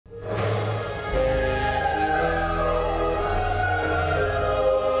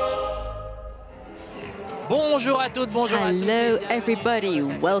Bonjour à toutes, bonjour à tous. Hello everybody,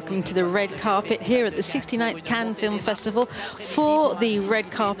 welcome to the red carpet here at the 69th Cannes Film Festival for the red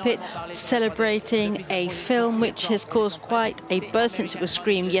carpet, celebrating a film which has caused quite a buzz since it was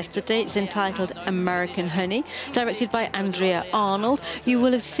screened yesterday. It's entitled American Honey, directed by Andrea Arnold. You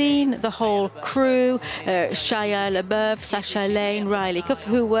will have seen the whole crew, Shia, Labeouf, Sasha, Verronikah,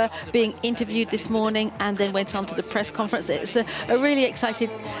 who were being interviewed this morning and then went on to the press conference. It's a really excited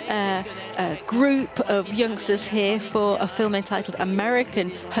group of youngsters here for a film entitled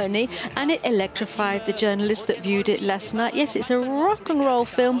American Honey, and it electrified the journalists that viewed it last night. Yes, it's a rock and roll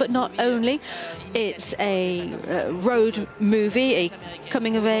film, but not only. It's a road movie, a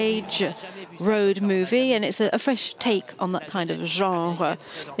coming-of-age road movie, and it's a fresh take on that kind of genre.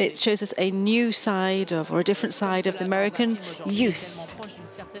 It shows us a new side of, or a different side of the American youth.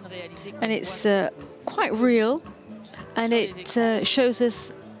 And it's quite real, and it shows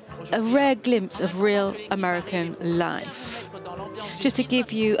us a rare glimpse of real American life. Just to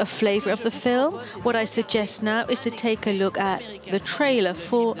give you a flavour of the film, what I suggest now is to take a look at the trailer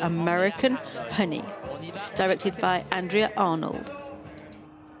for American Honey, directed by Andrea Arnold.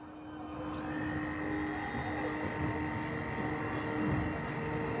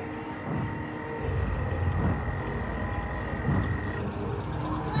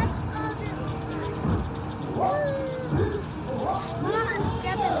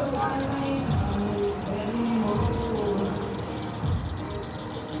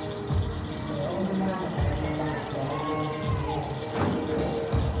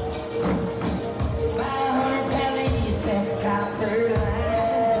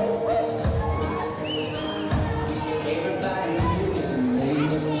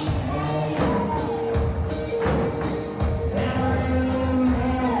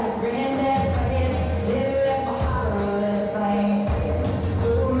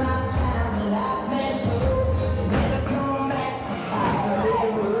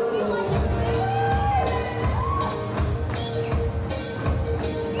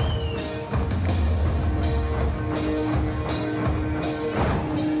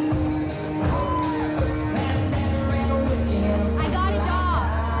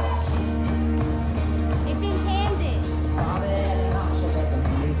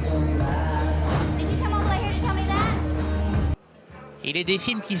 Il est des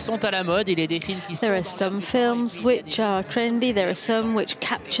films qui sont à la mode, il est des films qui sont... There are some films which are trendy, there are some which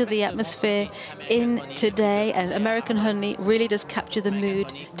capture the atmosphere in today, and American Honey really does capture the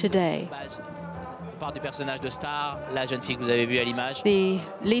mood today. Du personnage de Star, la jeune fille que vous avez vue à l'image. The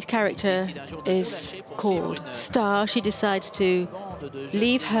lead character is called Star. She decides to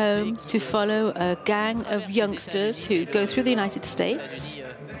leave home to follow a gang of youngsters who go through the United States,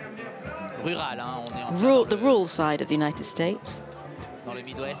 the rural side of the United States,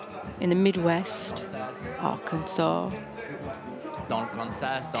 in the Midwest, Arkansas,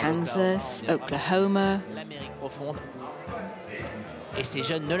 Kansas, Oklahoma.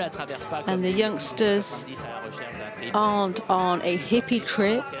 And the youngsters aren't on a hippie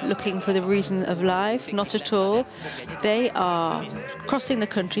trip looking for the reason of life, not at all. They are crossing the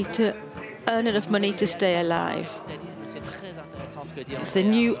country to earn enough money to stay alive. It's the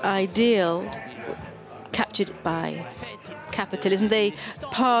new ideal captured by capitalism. They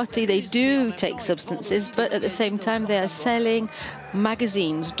party, they do take substances, but at the same time they are selling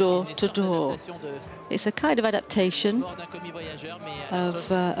magazines door to door. It's a kind of adaptation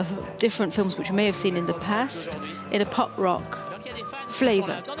of different films which we may have seen in the past in a pop rock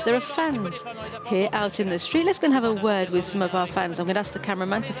flavour. There are fans here out in the street. Let's go and have a word with some of our fans. I'm going to ask the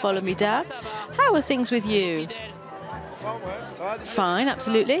cameraman to follow me down. How are things with you? Fine,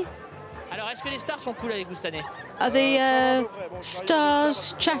 absolutely. Are the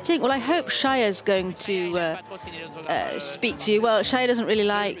stars chatting? Well, I hope Shia's going to speak to you. Well, Shia doesn't really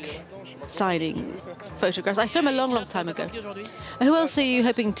like signing photographs. I saw him a long, long time ago. Who else are you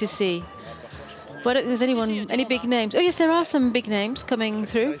hoping to see? Well, I don't think there's any big names. Oh, yes, there are some big names coming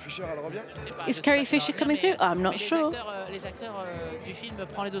through. Is Carrie Fisher coming through? I'm not sure.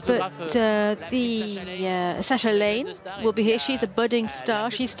 But Sasha will be here. She's a budding star.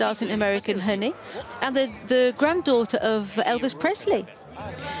 She stars in American Honey. And the granddaughter of Elvis Presley,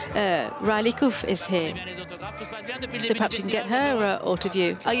 Verronikah, is here. So perhaps you can get her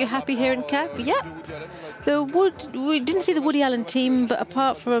interview. Are you happy here in Cannes? Yeah. We didn't see the Woody Allen team, but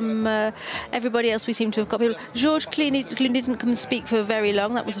apart from everybody else, we seem to have got people. Georges Clooney didn't come and speak for very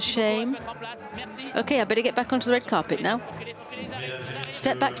long. That was a shame. Okay, I better get back onto the red carpet now.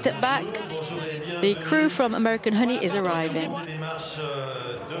 Step back, step back. The crew from American Honey is arriving.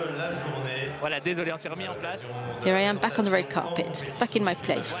 Voilà, désolé, on s'est remis en place. Here I am back on the red carpet, back in my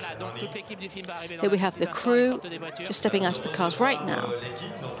place. Voilà, donc toute l'équipe du film va arriver dans Here we un have petit the instant, ils crew sortent des voitures. just stepping out of the cars right now.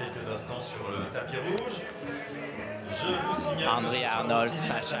 Andrea, Arnold,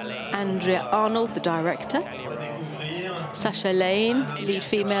 Sasha, Lane. Andrea Arnold, the director. Sasha Lane, lead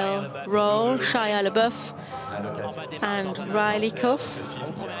female role. Shia Labeouf and Riley Keough.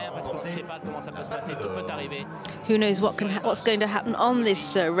 Who knows what's going to happen on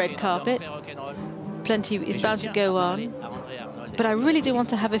this red carpet? Plenty is bound to go on. But I really do want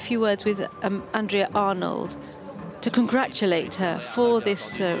to have a few words with Andrea Arnold to congratulate her for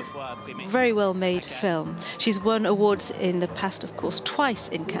this very well-made film. She's won awards in the past, of course, twice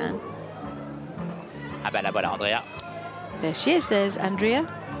in Cannes. Ah ben la voilà, Andrea. There she is, there's Andrea.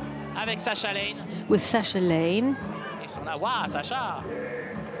 Avec Sasha Lane. With Sasha Lane. Ils sont là, waouh, Sasha.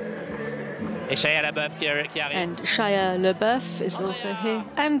 Et Shia Labeouf qui arrive. And Shia Labeouf is also here.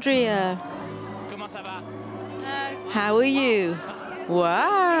 Andrea. Comment ça va? How are you?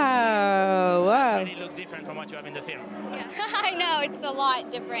 Wow, wow. It looks different from what you have in the film. Yeah, I know, it's a lot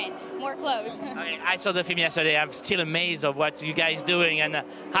different. More clothes. I saw the film yesterday. I'm still amazed of what you guys doing and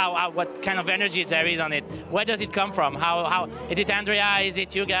what kind of energy there is on it. Where does it come from? How is it Andrea? Is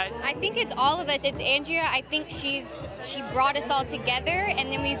it you guys? I think it's all of us. It's Andrea. I think she brought us all together,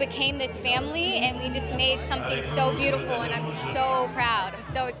 and then we became this family, and we just made something so beautiful, and I'm so proud.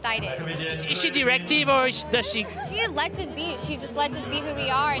 I'm so excited. Is she directive or does she? She lets us be. She just lets us be who we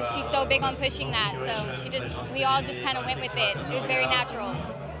are, and she's so big on pushing that. So we all just kind of went with it. It was very natural.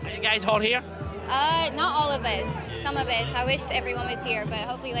 Are you guys all here? Not all of us. Some of us. I wish everyone was here, but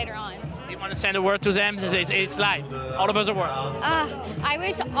hopefully later on. You want to send a word to them? It's live. All of us are world. I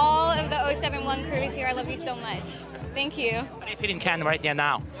wish all of the 071 crew is here. I love you so much. Thank you. How do you feel in Cannes right there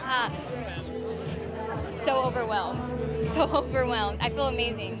now? So overwhelmed. So overwhelmed. I feel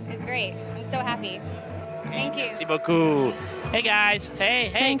amazing. It's great. I'm so happy. Thank you. Merci beaucoup. Hey guys.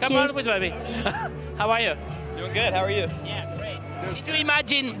 Hey, come on with Robbie. How are you? Doing good. How are you? Yeah, great. Did you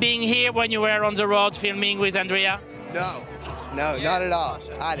imagine being here when you were on the road filming with Andrea? No, not at all.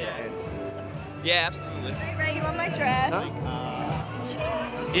 I didn't. Yeah, absolutely. Ray, you want my dress?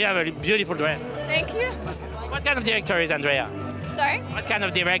 You have a beautiful dress. Thank you. What kind of director is Andrea? Sorry? What kind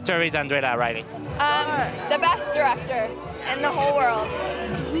of director is Andrea Riley? The best director in the whole world.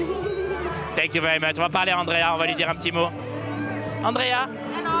 Thank you very much. On va parler à Andrea, on va lui dire un petit mot. Andrea,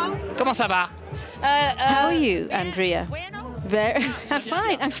 comment ça va? How are you, Andrea? I'm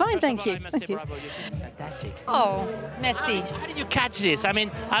fine, thank you. Thank you. Fantastic. Oh, merci. How did you catch this? I mean,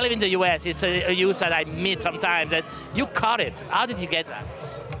 I live in the US. It's a youth that I meet sometimes, and you caught it. How did you get that?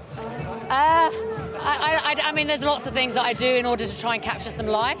 I mean, there's lots of things that I do in order to try and capture some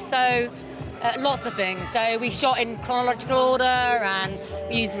life. So, lots of things. So we shot in chronological order, and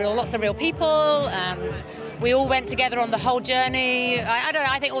we used lots of real people, and we all went together on the whole journey. I don't know.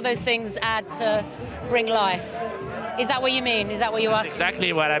 I think all those things add to bring life. Is that what you mean? Is that what you asked?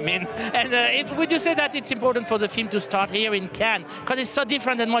 Exactly what I mean. And would you say that it's important for the film to start here in Cannes? Because it's so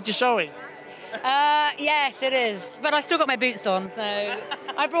different than what you're showing. Yes, it is. But I still got my boots on, so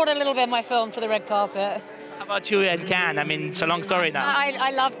I brought a little bit of my film to the red carpet. How about you and Cannes? I mean, it's a long story now.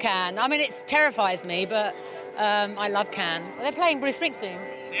 I love Cannes. I mean, it terrifies me, but I love Cannes. They're playing Bruce Springsteen.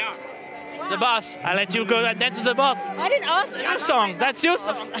 Yeah. The boss. I'll let you go and dance to the boss. I didn't ask. Your song. That's your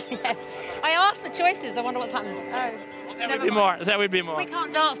song. Yes. I asked for choices. I wonder what's happened. Oh. There will be more. There will be more. We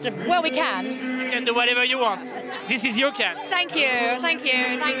can't dance to... Well, we can. You can do whatever you want. This is your Cannes. Thank you. Thank you.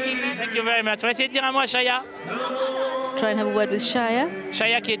 Thank you. Thank you very much. On va essayer de dire un mot à Shia. Try and have a word with Shia.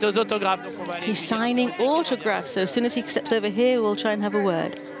 Shia qui est aux autographes. Donc on va aller He's signing autographs, so as soon as he steps over here, we'll try and have a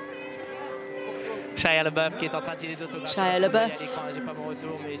word. Shia Labeouf qui est en train de signer d'autographes. Shia Labeouf. J'ai pas mon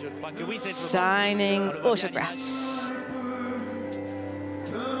retour, mais je crois que oui, c'est Signing autographs.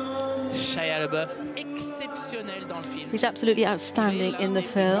 Shia Labeouf, exceptionnel dans le film. He's absolutely outstanding in the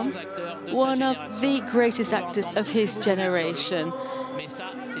film. One of the greatest actors of his generation.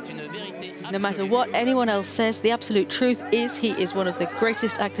 No matter what anyone else says, the absolute truth is he is one of the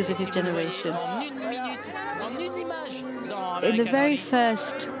greatest actors of his generation. In the very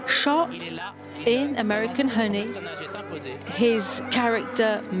first shot in American Honey, his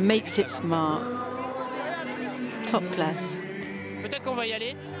character makes its mark. Top class. Peut-être qu'on va y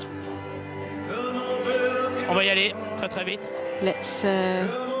aller. On va y aller très vite. Let's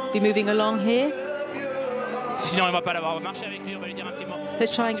be moving along here. Sinon, on va pas l'avoir. On va marcher avec lui, on va lui dire un petit mot.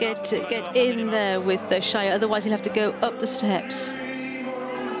 Let's try and get in there with Shia, otherwise he'll have to go up the steps.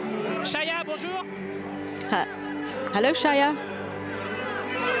 Shia, bonjour. Hello, Shia.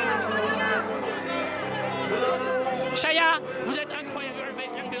 Shia, vous êtes incroyable,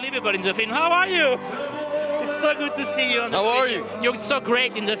 unbelievable in the film. How are you? It's so good to see you on the How screen. are you? You're so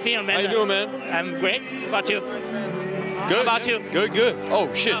great in the film. How you doing, man? I'm great. How about you? Good. How about you? Good, good.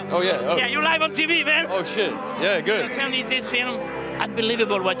 Oh, shit. Oh, yeah. Oh. Yeah, you're live on TV, man. Oh, shit. Yeah, good. So tell me this film,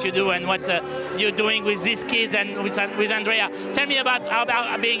 unbelievable what you do and what you're doing with these kids and with Andrea. Tell me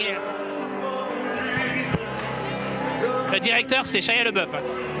about being here. Le directeur, c'est Shia Labeouf.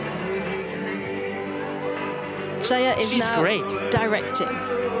 Shia is She's now great. directing.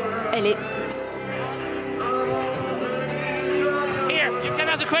 Elle est... Here, you can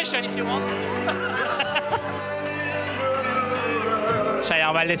ask a question if you want. Shia,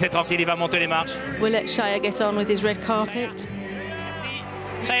 on va le laisser tranquille, il va monter les marches. We'll let Shia get on with his red carpet.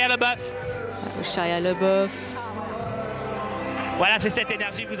 Shia Labeouf. That was Shia Labeouf. Voilà, c'est cette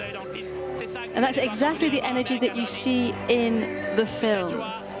énergie que vous avez dans le film. And that's exactly the energy that you see in the film.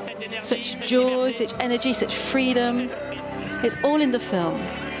 Such joy, such energy, such freedom. It's all in the film.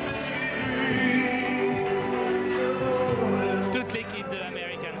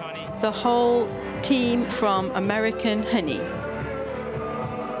 The whole team from American Honey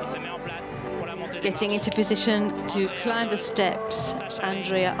getting into position to climb the steps.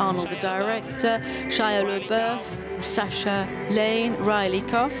 Andrea, Arnold, the director, Shia Labeouf, Sasha, Lane,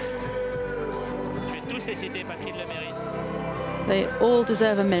 Verronikah. They all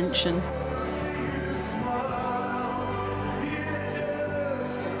deserve a mention.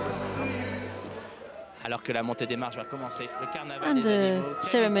 Alors que la montée des marches va commencer, le carnaval And the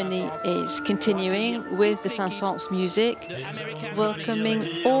ceremony is continuing with the Saint-Saëns music, welcoming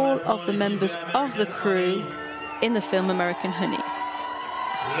all of the members of the crew in the film American Honey.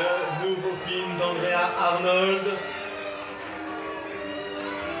 Le nouveau film d'Andrea Arnold,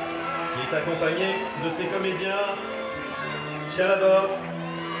 qui est accompagné de ses comédiens, Shia Labeouf,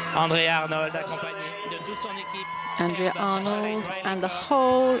 Andrea Arnold, accompagné de toute son équipe. Andrea Arnold and the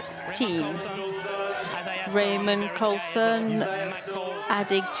whole team. Raymond, Coalson,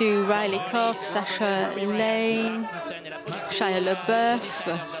 adding to Verronikah, Sasha, Lane, Shia Labeouf.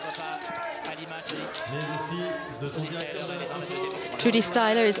 Trudy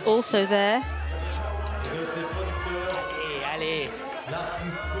Styler is also there. Allez,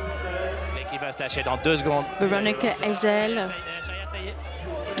 l'équipe va se lâcher dans 2 secondes. Verronikah, Ezell,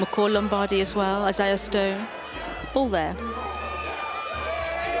 McCaul, Lombardi as well, Isaiah Stone, all there.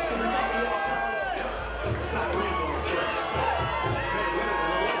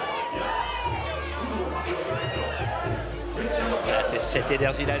 C'est cette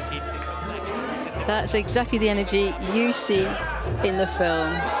énergie-là, le film. That's exactly the energy you see in the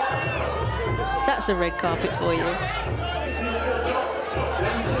film. That's a red carpet for you.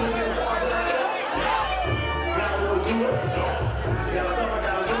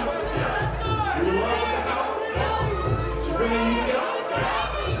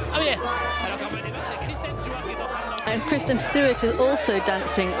 Oh yes. And Kristen Stewart is also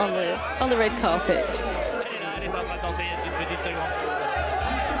dancing on the red carpet. Elle est en train de danser il y a une petite seconde.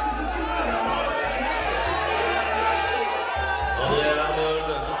 Andrea Arnold,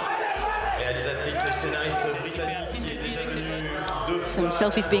 réalisatrice et scénariste britannique, qui est déjà venue 2 fois. Some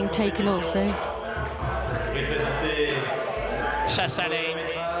selfies being taken also. Représenter Sasha Lane.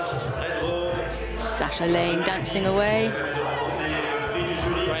 Sasha Lane dancing away.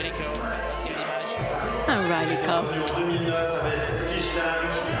 And Verronikah. En 2009 avec Fish Tank,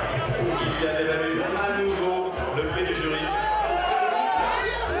 il avait valu à nouveau le prix du jury.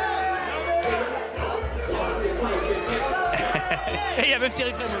 Et il y a même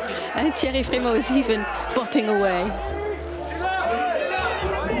Thierry Frémaux. And Thierry Frémaux is even bopping away.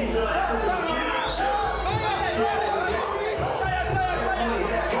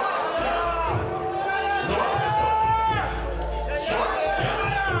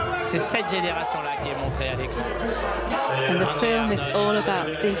 C'est cette génération-là qui est montrée à l'écran. And the film is all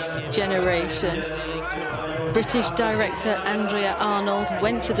about this generation. British director Andrea Arnold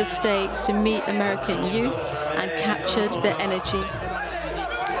went to the States to meet American youth and captured their energy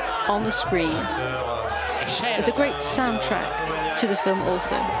on the screen. There's a great soundtrack to the film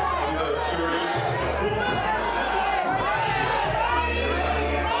also.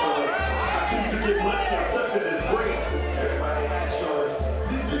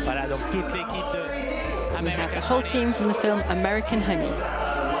 Voilà, donc toute l'équipe de We have the whole team from the film American Honey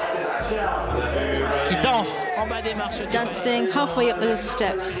qui danse en bas des marches. dancing halfway up the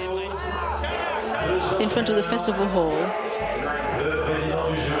steps in front of the festival hall. Le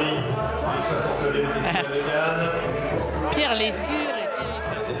président du jury du 69e Festival de Cannes, Pierre Lescure et Thierry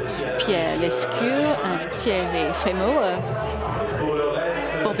Frémaux. Pierre Lescure and Thierry Frémaux are pour le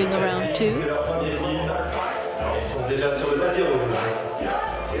reste, bobbing around too. c'est leur premier film. Ils sont déjà sur le tapis rouge.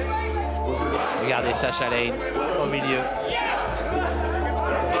 Regardez Sasha Lane au milieu.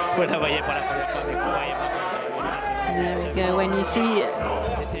 Vous la voyez pour la première fois, mais vous voyez pas. There we go. When you see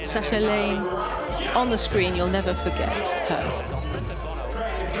Sasha Lane on the screen, you'll never forget her.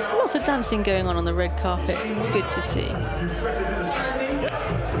 Lots of dancing going on the red carpet. It's good to see.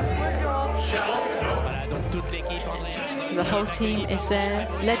 The whole team is there,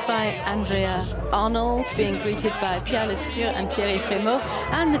 led by Andrea, Arnold, being greeted by Pierre Lescure and Thierry Frémaux,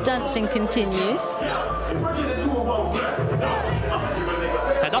 and the dancing continues.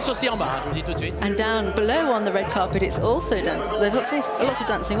 Ça danse aussi en bas, je vous le dis tout de suite. And down below on the red carpet, it's also done. There's lots of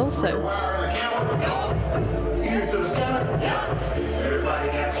dancing also. Everybody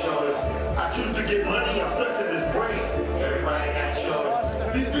got choice. I choose to get money, I'm stuck to this brain. Everybody got choice.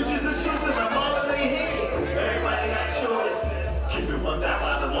 These bitches are shoes and I'm all in their head. Everybody got choice. Keep it 1,000, I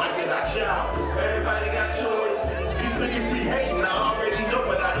like it, I chow. Everybody got choice. These niggas be hating, I already know,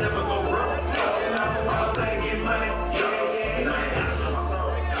 but I never go broke. I'll stay and get money.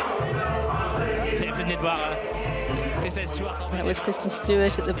 Venez de voir That was Kristen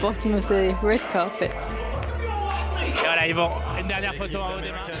Stewart at the bottom of the red carpet. Et voilà, ils vont. Une dernière photo en haut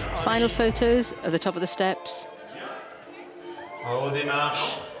des marches. Final photos at the top of the steps. En haut des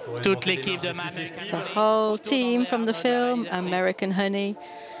marches. Toute l'équipe de The whole team from the film American Honey.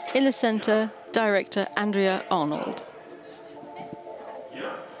 In the center, director Andrea Arnold.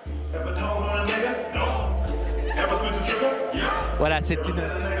 Voilà, c'est une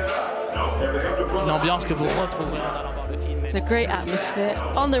ambiance que vous retrouverez dans le film. It's a great atmosphere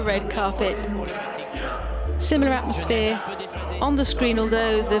on the red carpet. Similar atmosphere on the screen,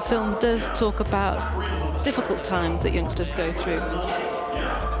 although the film does talk about difficult times that youngsters go through.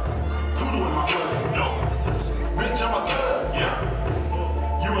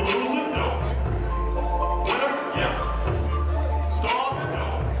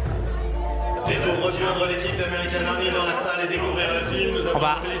 Et pour rejoindre l'équipe d'American Honey dans la salle et découvrir le film, nous avons le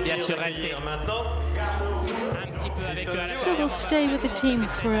plaisir d'accueillir maintenant. So we'll stay with the team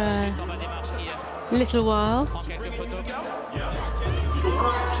for a little while.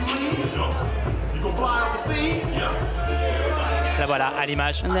 La voilà à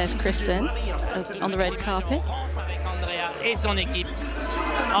l'image. And there's Kristen on the red carpet. Avec Andrea et son équipe.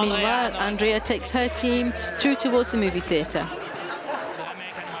 Meanwhile, Andrea takes her team through towards the movie theatre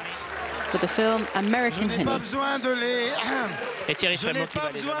for the film American Honey. Et Thierry Frémaux qui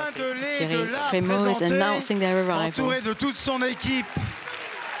va les annoncer. Thierry Frémaux is announcing their arrival. Entouré de toute son équipe.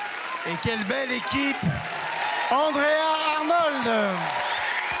 Et quelle belle équipe! Andrea Arnold!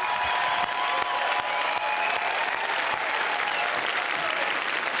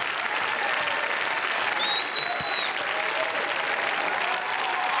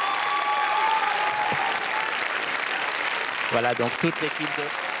 Voilà donc toute l'équipe de...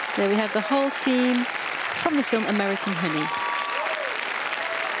 There we have the whole team from the film American Honey.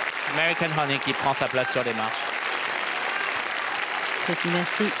 American Honey qui prend sa place sur les marches. Taking their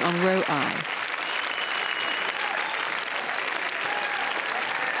seats on row I.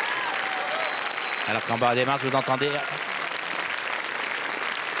 Alors qu'en bas des marches, vous entendez...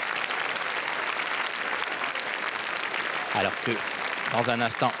 Alors que, dans un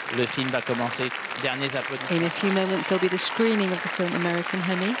instant, le film va commencer. Derniers applaudissements. In a few moments, there'll be the screening of the film American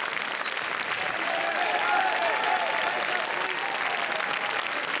Honey.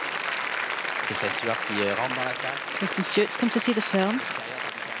 Kristen Stewart qui rentre dans la salle. Kristen Stewart's come to see the film.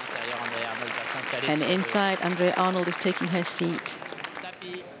 And inside, Andrea Arnold is taking her seat.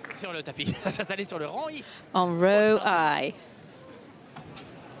 Sur le tapis. Ça s'installer sur le rang I. On row I.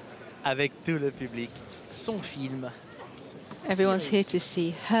 Avec tout le public. Son film. Everyone's here to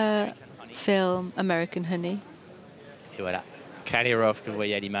see her film American Honey. Et voilà. Kelly Roth que vous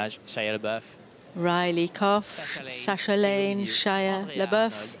voyez à l'image. Shia Labeouf. Riley Koff, Sasha Lane, Shia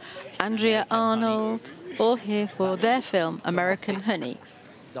Labeouf, Andrea Arnold, all here for their film American Honey.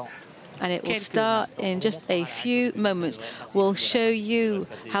 And it will start in just a few moments. We'll show you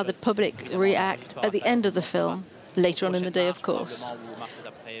how the public react at the end of the film, later on in the day, of course.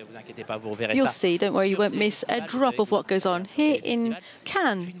 You'll see, don't worry, you won't miss a drop of what goes on here in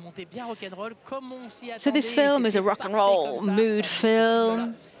Cannes. So this film is a rock and roll mood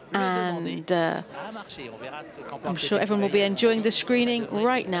film, and I'm sure everyone will be enjoying the screening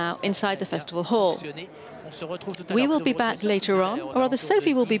right now inside the festival hall. We will be back later on, or rather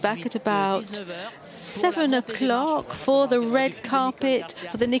Sophie will be back at about 7 o'clock for the red carpet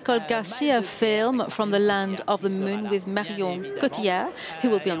for the Nicole Garcia film From the Land of the Moon with Marion Cotillard, who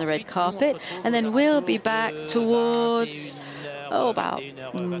will be on the red carpet. And then we'll be back towards, about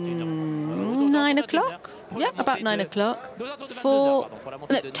 9 o'clock Yeah, about 9 o'clock for,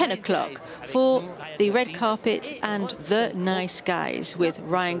 no, 10 o'clock for the red carpet and The Nice Guys with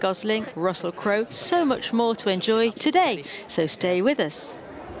Ryan Gosling, Russell Crowe. So much more to enjoy today, so stay with us.